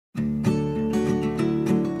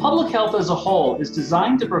Public health as a whole is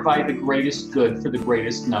designed to provide the greatest good for the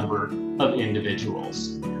greatest number of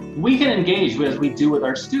individuals. We can engage, as we do with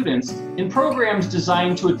our students, in programs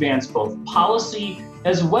designed to advance both policy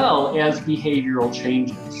as well as behavioral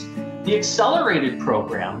changes. The accelerated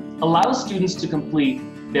program allows students to complete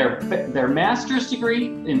their master's degree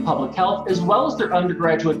in public health as well as their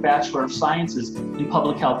undergraduate Bachelor of Sciences in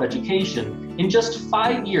public health education in just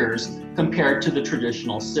 5 years compared to the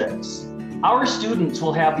traditional 6. Our students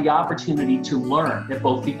will have the opportunity to learn at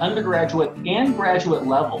both the undergraduate and graduate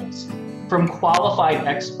levels from qualified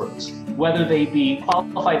experts, whether they be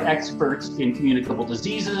qualified experts in communicable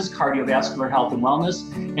diseases, cardiovascular health and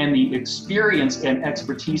wellness, and the experience and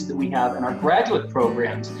expertise that we have in our graduate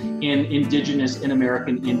programs in Indigenous and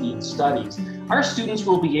American Indian studies. Our students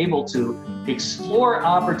will be able to explore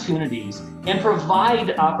opportunities and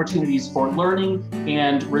provide opportunities for learning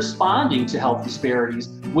and responding to health disparities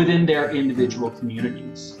within their individual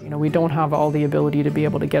communities. You know, we don't have all the ability to be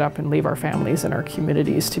able to get up and leave our families and our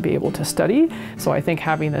communities to be able to study. So I think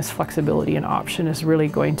having this flexibility and option is really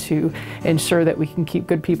going to ensure that we can keep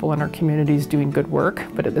good people in our communities doing good work,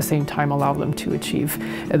 but at the same time allow them to achieve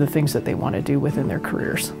the things that they want to do within their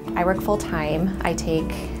careers. I work full time. I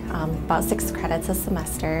take about 6 credits a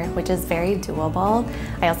semester, which is very doable.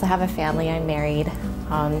 I also have a family. I'm married.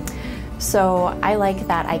 So I like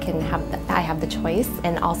that I have the choice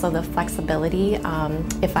and also the flexibility.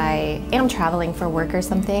 If I am traveling for work or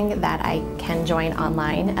something, that I can join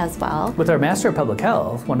online as well. With our Master of Public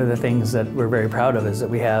Health, one of the things that we're very proud of is that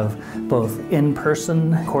we have both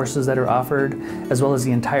in-person courses that are offered, as well as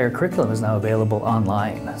the entire curriculum is now available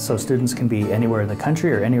online. So students can be anywhere in the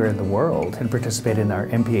country or anywhere in the world and participate in our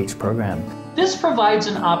MPH program. This provides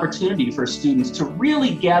an opportunity for students to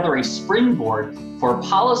really gather a springboard for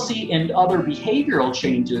policy and other behavioral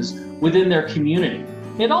changes within their community.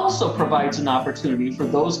 It also provides an opportunity for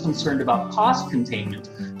those concerned about cost containment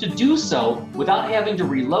to do so without having to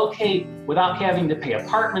relocate, without having to pay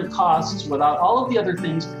apartment costs, without all of the other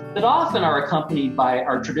things that often are accompanied by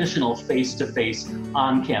our traditional face-to-face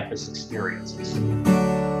on-campus experiences.